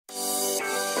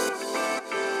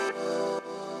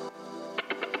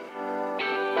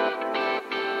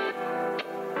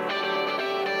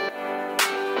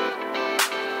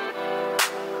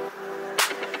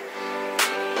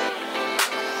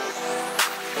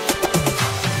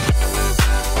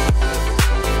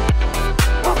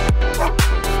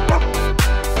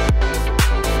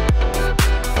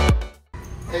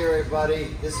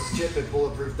everybody, this is Chip at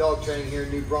Bulletproof Dog Training here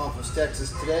in New Braunfels,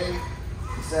 Texas. Today,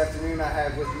 this afternoon, I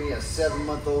have with me a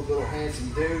 7-month-old little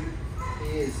handsome dude.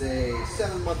 He is a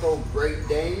 7-month-old Great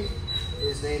Dane.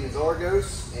 His name is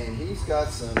Argos, and he's got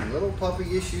some little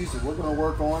puppy issues that we're going to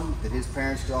work on that his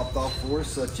parents dropped off for us,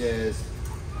 such as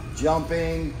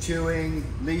jumping, chewing,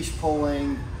 leash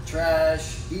pulling,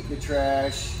 trash, eating the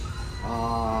trash,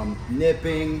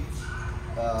 nipping.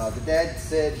 The dad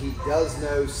said he does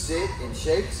know sit and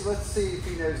shake, so let's see if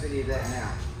he knows any of that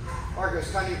now.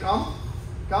 Argos, can you come?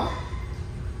 Come?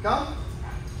 Come?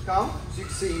 Come? As you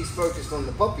can see, he's focused on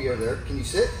the puppy over there. Can you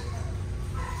sit?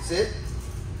 Sit.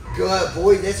 Good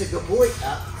boy, that's a good boy.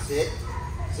 Sit.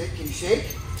 Sit, can you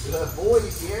shake? Good boy,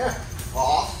 yeah.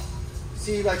 Off.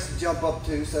 See, he likes to jump up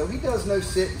too, so he does know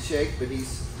sit and shake, but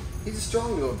he's a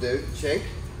strong little dude. Shake.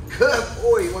 Good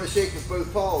boy, you want to shake with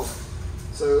both paws.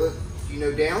 So, you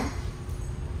know down,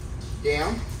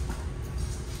 down,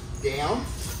 down.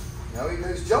 No, he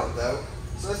knows jump though.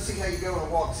 So let's see how you go on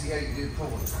a walk, see how you do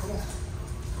pulling. Come on.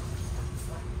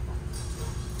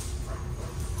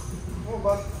 Come on,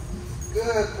 bud.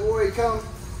 Good boy, come.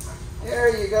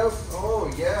 There you go.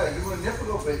 Oh yeah, you want to nip a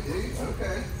little bit, dude?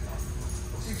 Okay.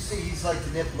 So you can see he's like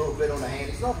to nip a little bit on the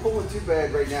hand. He's not pulling too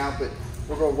bad right now, but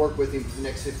we're going to work with him for the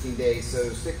next 15 days. So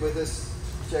stick with us.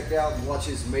 Check out and watch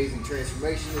his amazing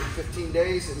transformation in 15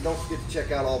 days, and don't forget to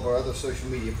check out all of our other social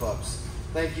media pups.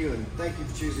 Thank you, and thank you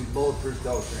for choosing Bulletproof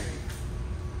Dog Training.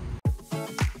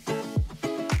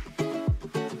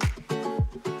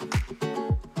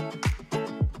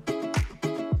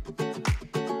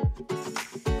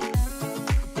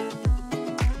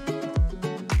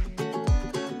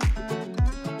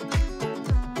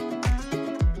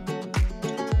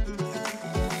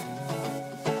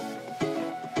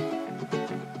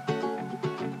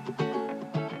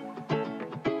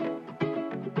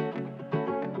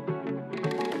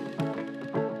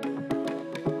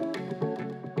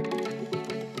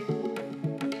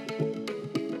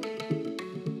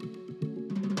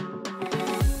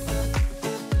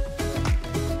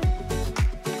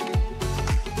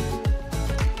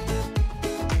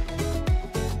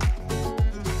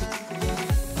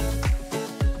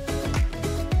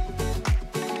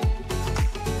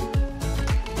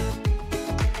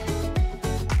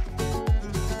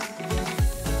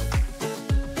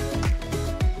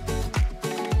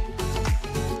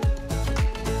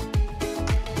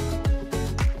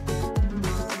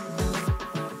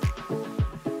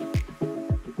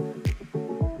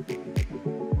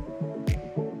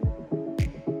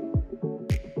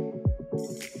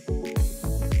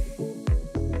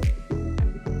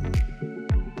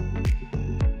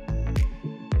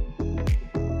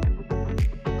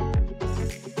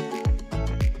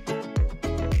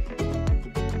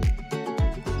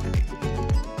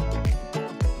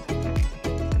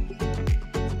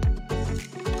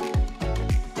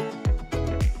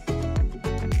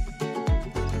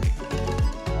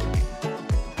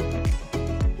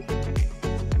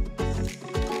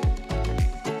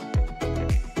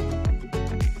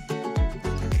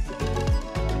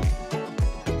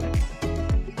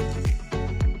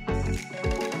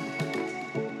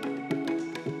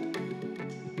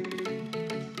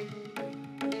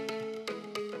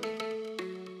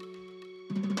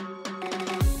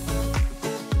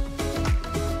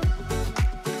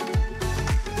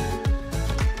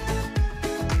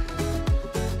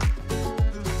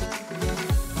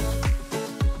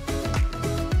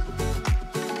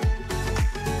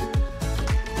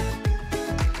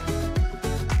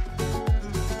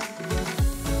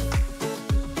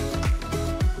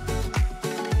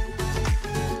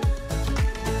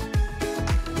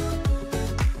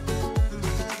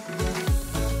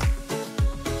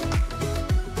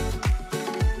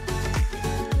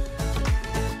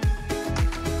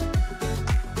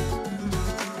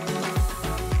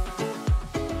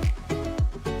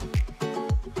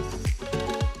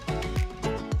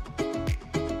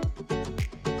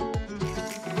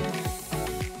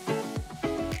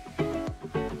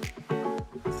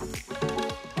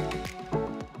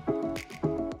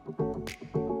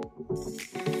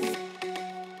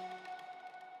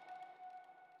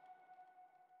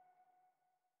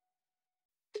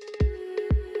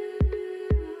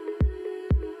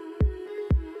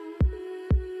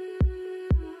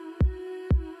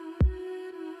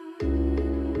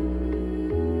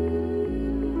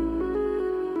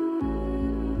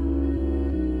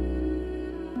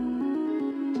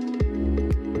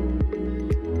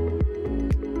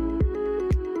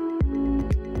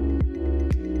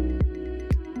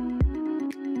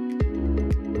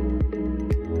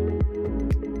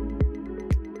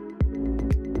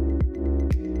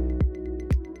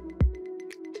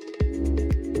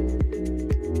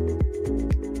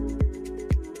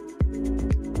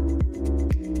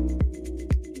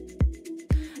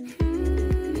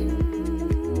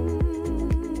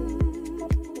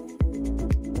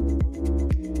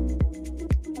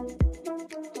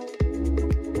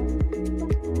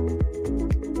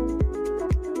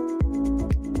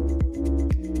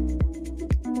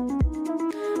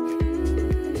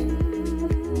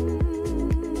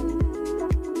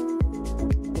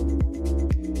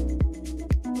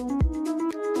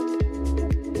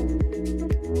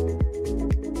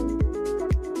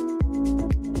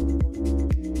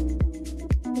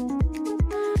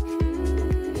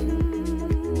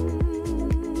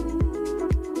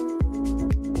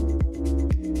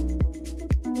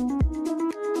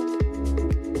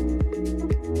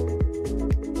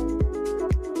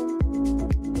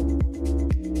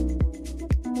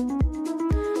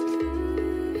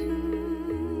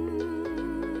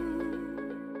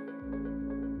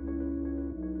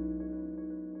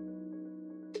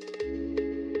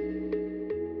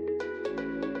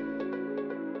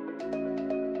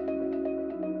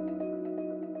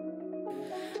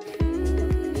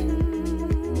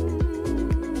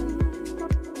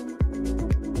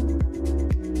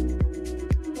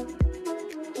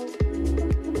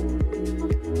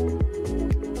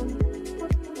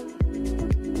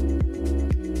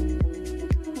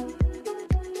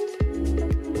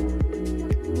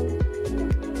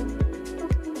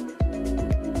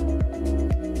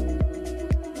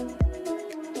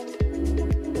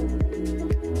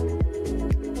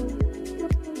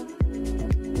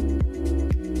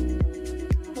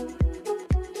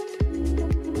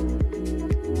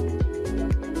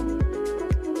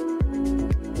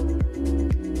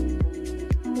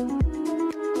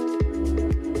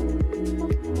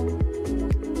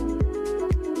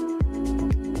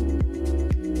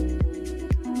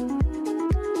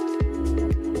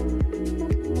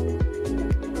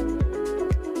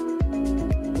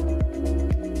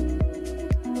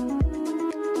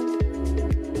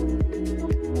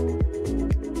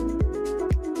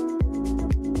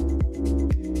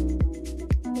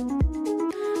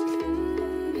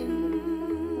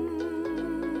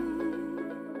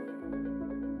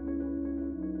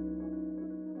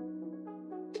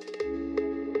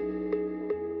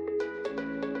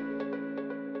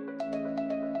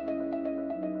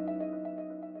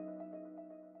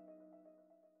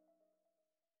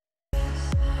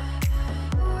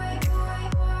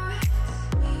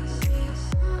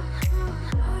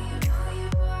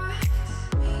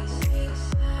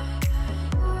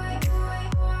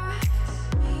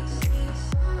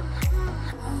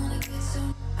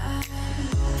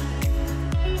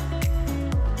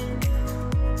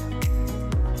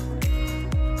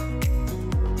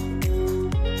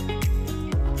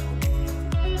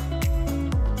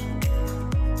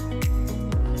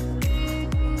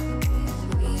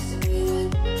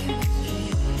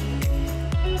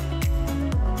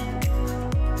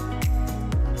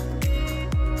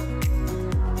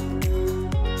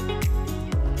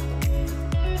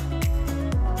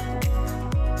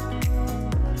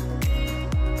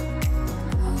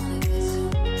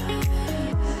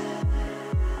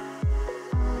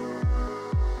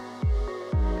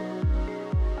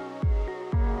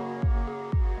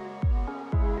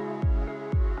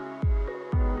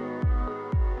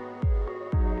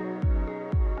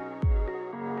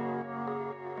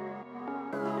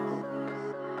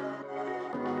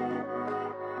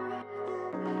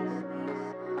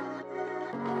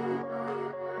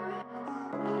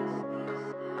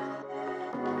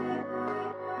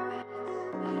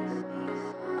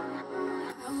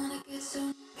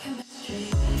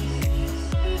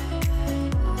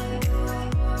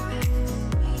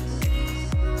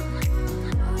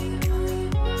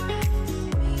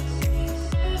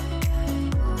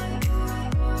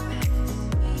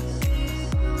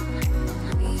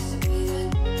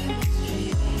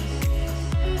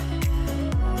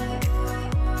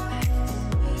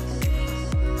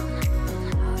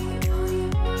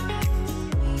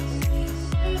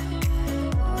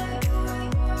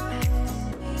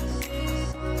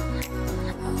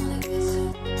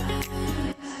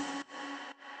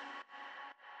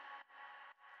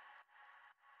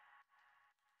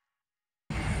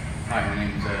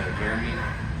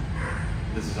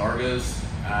 Argos.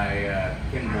 I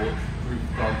came to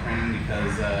Bulletproof Dog Training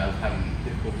because I was having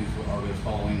difficulties with Argos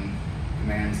following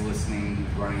commands, listening,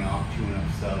 running off, chewing up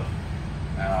stuff.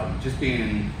 Just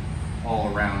being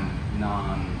all around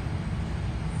not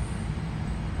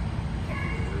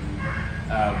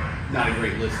a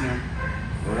great listener.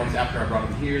 But once after I brought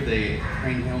him here, they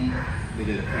trained him. They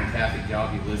did a fantastic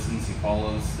job. He listens, he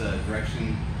follows the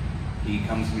direction. He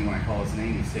comes to me when I call his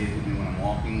name, he stays with me when I'm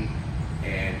walking,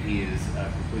 and he is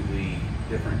a completely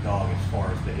different dog as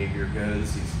far as behavior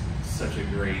goes. He's such a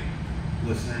great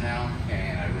listener now,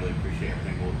 and I really appreciate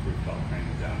everything Bulletproof Dog Training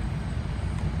has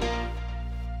done.